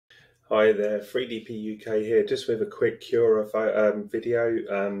Hi there, 3DP UK here, just with a quick Cura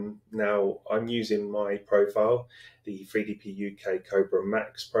video. Now I'm using my profile, the 3DP UK Kobra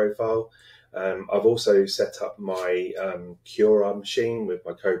Max profile. I've also set up my Cura machine with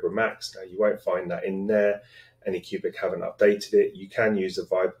my Kobra Max. Now you won't find that in there. Anycubic haven't updated it. You can use the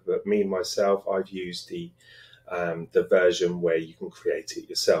Viper, but me myself, I've used the version where you can create it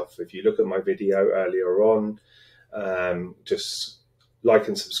yourself. If you look at my video earlier on, just like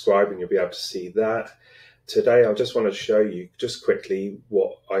and subscribe and you'll be able to see that. Today I just want to show you just quickly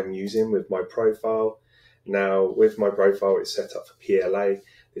what I'm using with my profile. Now with my profile it's set up for PLA.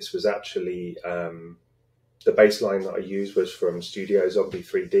 This was actually the baseline that I used was from Studio Zombie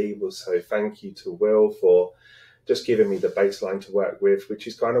 3D. So thank you to Will for just giving me the baseline to work with, which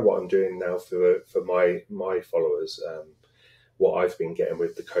is kind of what I'm doing now for my followers. What I've been getting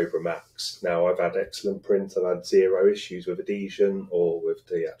with the Kobra Max. Now I've had excellent print, I've had zero issues with adhesion or with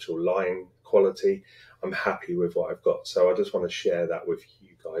the actual line quality. I'm happy with what I've got, so I just want to share that with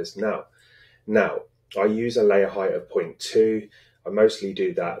you guys now. Now I use a layer height of 0.2. I mostly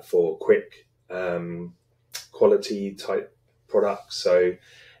do that for quick quality type products. So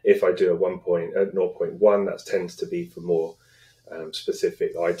if I do a 0.1, that tends to be for more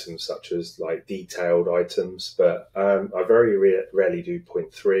specific items such as like detailed items, but I very rarely do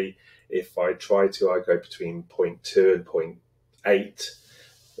 0.3. If I try to, I go between 0.2 and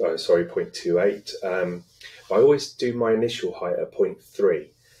 0.8. Sorry, 0.28. I always do my initial height at 0.3.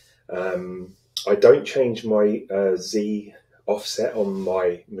 I don't change my Z offset on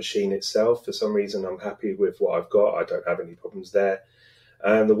my machine itself. For some reason, I'm happy with what I've got. I don't have any problems there.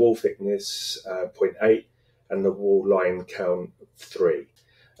 The wall thickness 0.8. and the wall line count 3.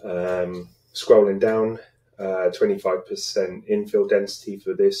 Scrolling down, 25% infill density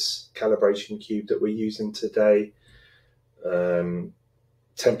for this calibration cube that we're using today.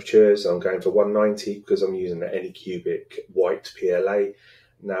 Temperatures, I'm going for 190 because I'm using the Anycubic white PLA.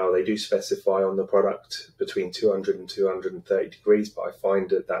 Now they do specify on the product between 200 and 230 degrees, but I find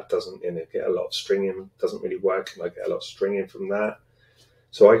that doesn't get a lot of stringing, doesn't really work, and I get a lot of stringing from that.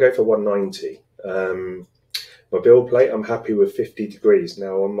 So I go for 190. My build plate, I'm happy with 50 degrees.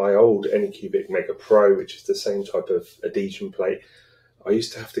 Now on my old Anycubic Mega Pro, which is the same type of adhesion plate, I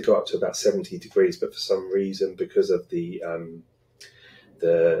used to have to go up to about 70 degrees, but for some reason, because of the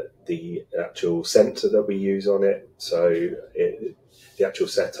actual sensor that we use on it, so the actual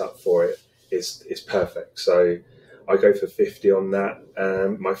setup for it is perfect. So I go for 50 on that.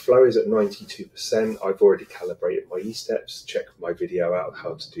 My flow is at 92%. I've already calibrated my E-steps. Check my video out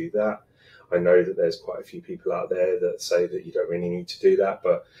how to do that. I know that there's quite a few people out there that say that you don't really need to do that,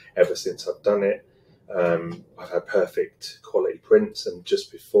 but ever since I've done it, I've had perfect quality prints. And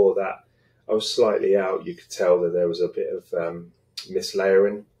just before that, I was slightly out. You could tell that there was a bit of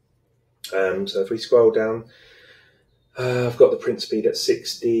mislayering. So if we scroll down, I've got the print speed at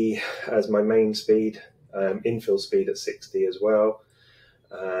 60 as my main speed, infill speed at 60 as well.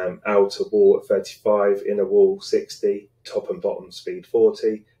 Outer wall at 35, inner wall 60, top and bottom speed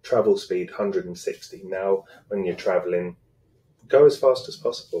 40, travel speed 160. Now, when you're traveling, go as fast as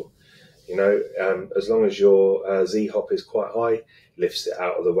possible. You know, as long as your Z hop is quite high, lifts it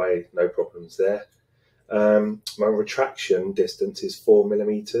out of the way, no problems there. My retraction distance is 4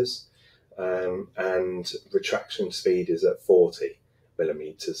 millimeters, and retraction speed is at 40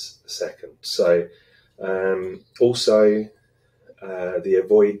 millimeters a second. So, also, the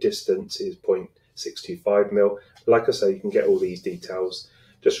avoid distance is 0.625 mil. Like I say, you can get all these details.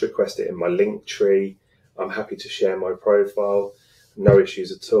 Just request it in my link tree. I'm happy to share my profile. No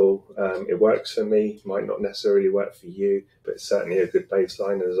issues at all. It works for me. Might not necessarily work for you, but it's certainly a good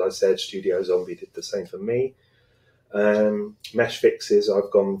baseline. As I said, Studio Zombie did the same for me. Mesh fixes,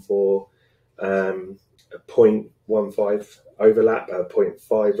 I've gone for a 0.15 overlap, a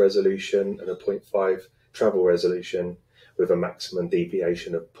 0.5 resolution, and a 0.5 travel resolution, with a maximum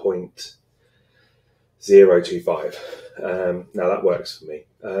deviation of 0.025. Now that works for me.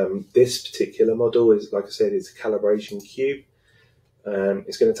 This particular model is, like I said, it's a calibration cube.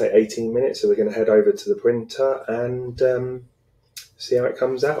 It's going to take 18 minutes, so we're going to head over to the printer and see how it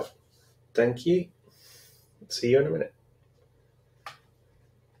comes out. Thank you. See you in a minute.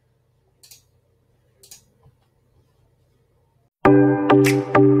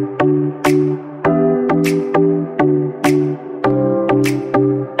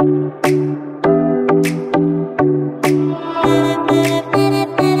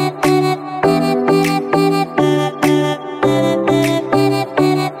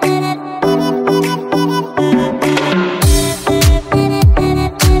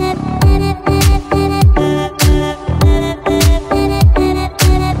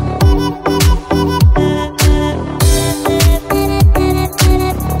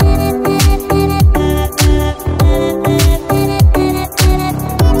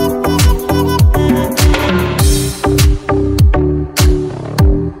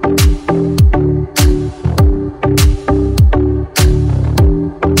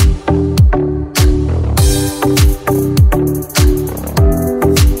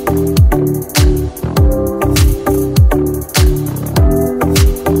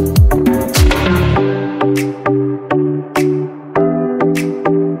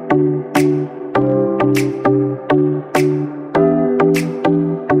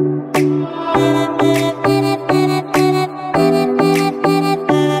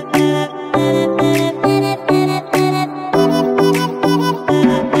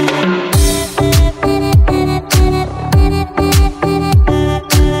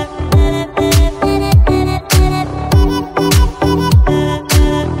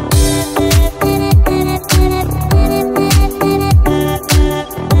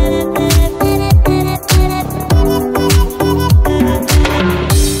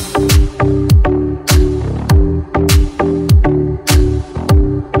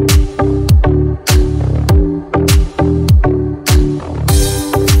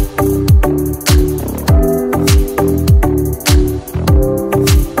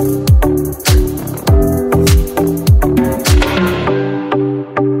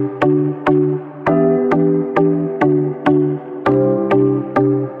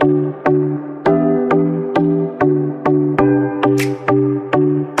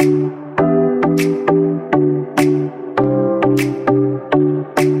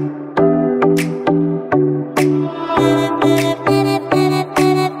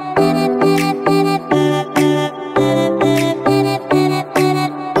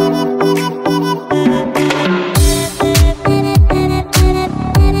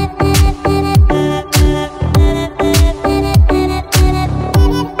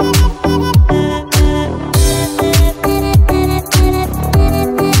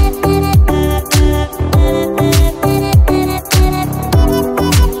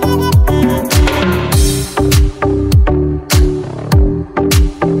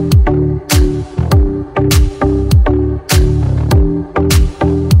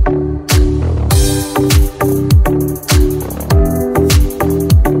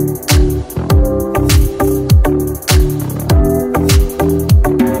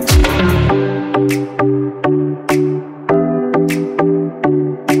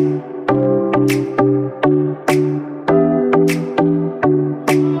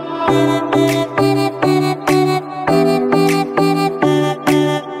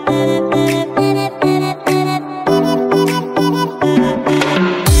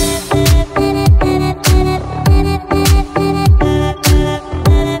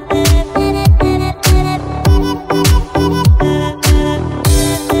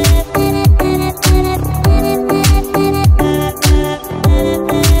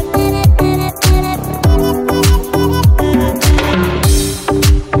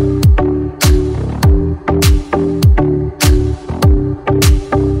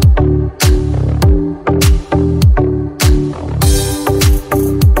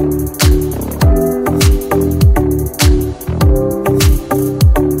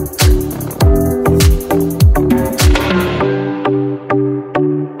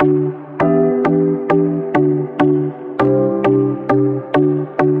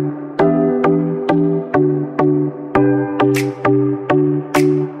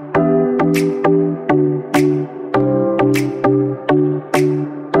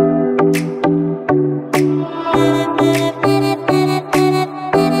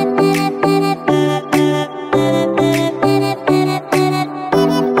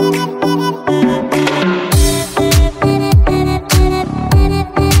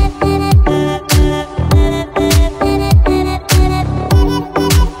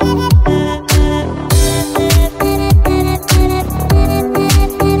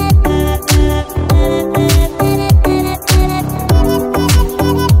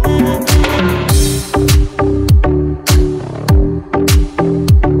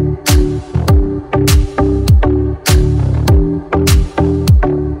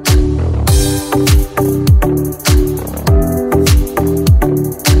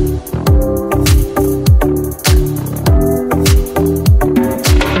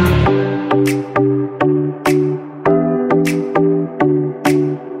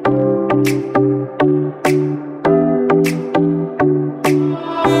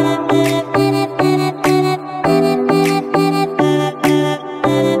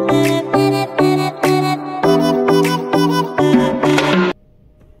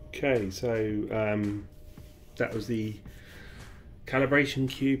 Okay, so that was the calibration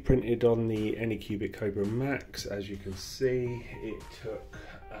cube printed on the Anycubic Kobra Max. As you can see, it took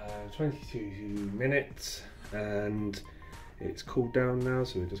 22 minutes and it's cooled down now,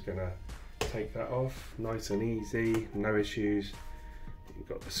 so we're just going to take that off. Nice and easy, no issues. You've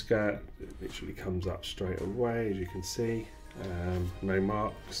got the skirt, it literally comes up straight away, as you can see. No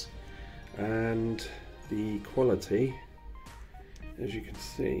marks, and the quality, as you can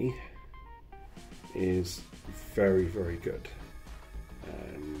see, is very, very good.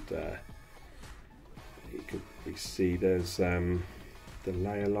 And you can see there's the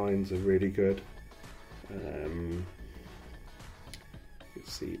layer lines are really good. You can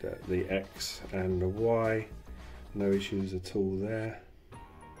see that the X and the Y, no issues at all there.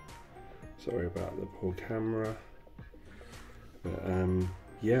 Sorry about the poor camera, but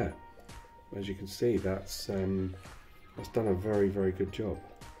yeah, as you can see, that's done a very, very good job.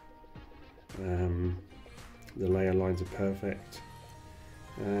 The layer lines are perfect,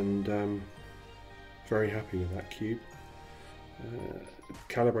 and very happy with that cube.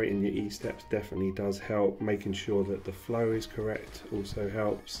 Calibrating your E-steps definitely does help. Making sure that the flow is correct also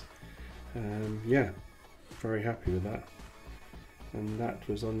helps. Yeah, very happy with that. And that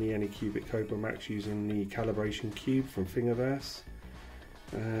was on the Anycubic Kobra Max using the calibration cube from Thingiverse.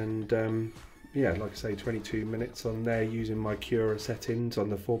 And yeah, like I say, 22 minutes on there using my Cura settings on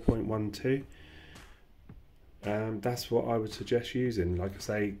the 4.12. That's what I would suggest using. Like I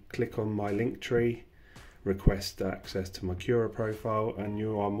say, click on my link tree, request access to my Cura profile, and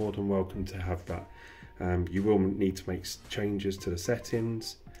you are more than welcome to have that. You will need to make changes to the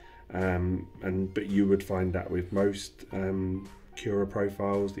settings, but you would find that with most Cura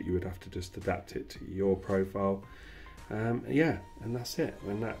profiles that you would have to just adapt it to your profile. Yeah, and that's it.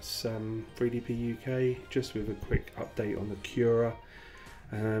 And that's 3DP UK, just with a quick update on the Cura.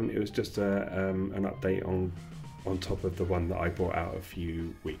 It was just an update on top of the one that I brought out a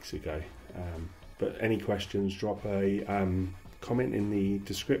few weeks ago. But any questions, drop a comment in the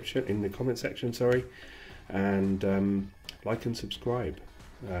description, in the comment section, sorry, and like and subscribe.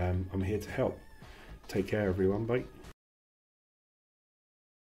 I'm here to help. Take care, everyone. Bye.